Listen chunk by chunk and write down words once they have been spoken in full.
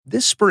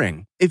This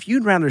spring, if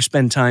you'd rather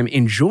spend time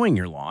enjoying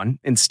your lawn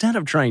instead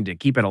of trying to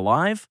keep it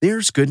alive,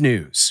 there's good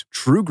news.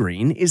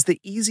 TruGreen is the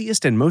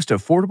easiest and most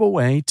affordable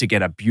way to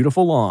get a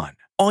beautiful lawn.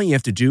 All you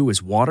have to do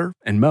is water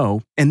and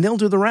mow, and they'll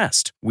do the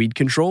rest. Weed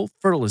control,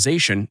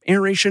 fertilization,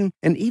 aeration,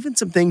 and even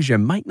some things you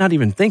might not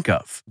even think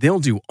of. They'll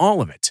do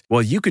all of it,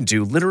 while you can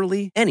do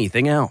literally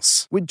anything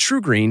else. With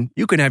TruGreen,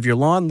 you can have your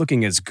lawn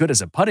looking as good as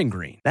a putting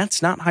green.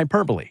 That's not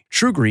hyperbole.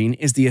 TruGreen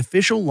is the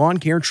official lawn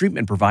care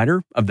treatment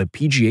provider of the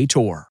PGA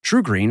Tour.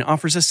 TruGreen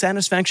offers a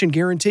satisfaction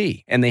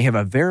guarantee, and they have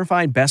a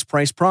verified best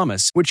price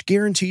promise, which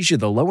guarantees you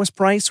the lowest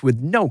price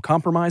with no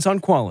compromise on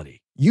quality.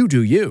 You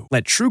do you.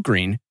 Let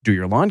TruGreen do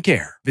your lawn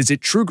care. Visit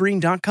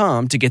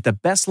TruGreen.com to get the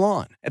best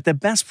lawn at the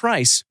best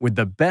price with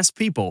the best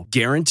people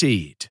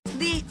guaranteed.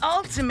 The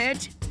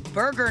ultimate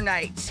burger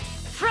night.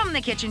 From the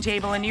kitchen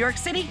table in New York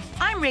City,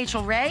 I'm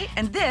Rachel Ray,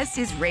 and this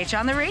is Rach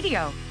on the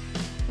Radio.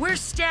 We're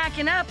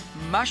stacking up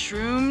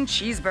mushroom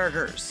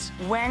cheeseburgers.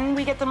 When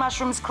we get the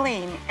mushrooms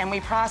clean and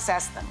we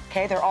process them,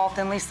 okay, they're all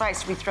thinly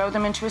sliced. We throw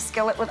them into a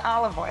skillet with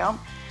olive oil.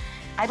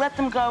 I let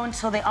them go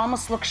until they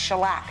almost look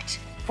shellacked.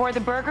 For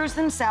the burgers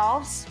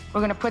themselves, we're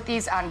gonna put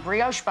these on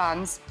brioche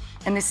buns.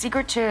 And the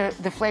secret to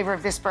the flavor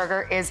of this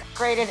burger is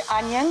grated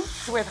onion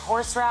with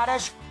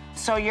horseradish.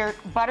 So your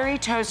buttery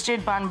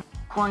toasted bun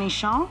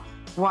cornichon,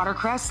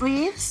 watercress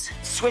leaves,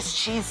 Swiss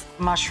cheese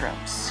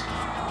mushrooms.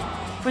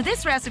 For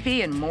this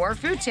recipe and more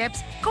food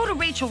tips, go to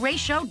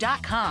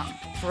RachelRayShow.com.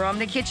 From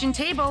the kitchen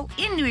table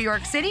in New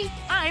York City,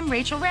 I'm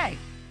Rachel Ray.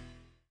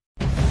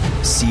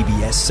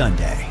 CBS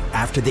Sunday,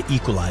 after The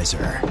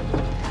Equalizer.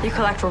 You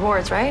collect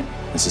rewards, right?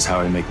 This is how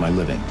I make my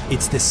living.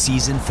 It's the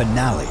season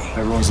finale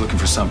Everyone's looking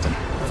for something.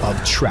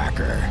 of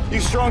Tracker. You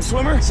strong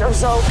swimmer?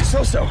 So-so.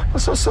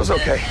 So-so's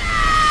okay.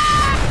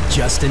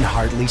 Justin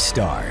Hartley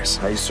stars.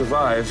 How you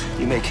survive,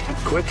 you make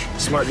quick,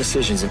 smart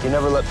decisions, and you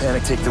never let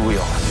panic take the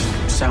wheel.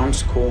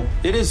 Sounds cool.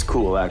 It is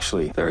cool,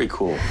 actually. Very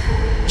cool.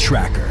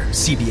 Tracker,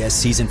 CBS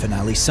season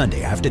finale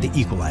Sunday after The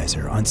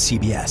Equalizer on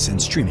CBS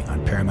and streaming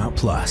on Paramount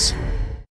Plus.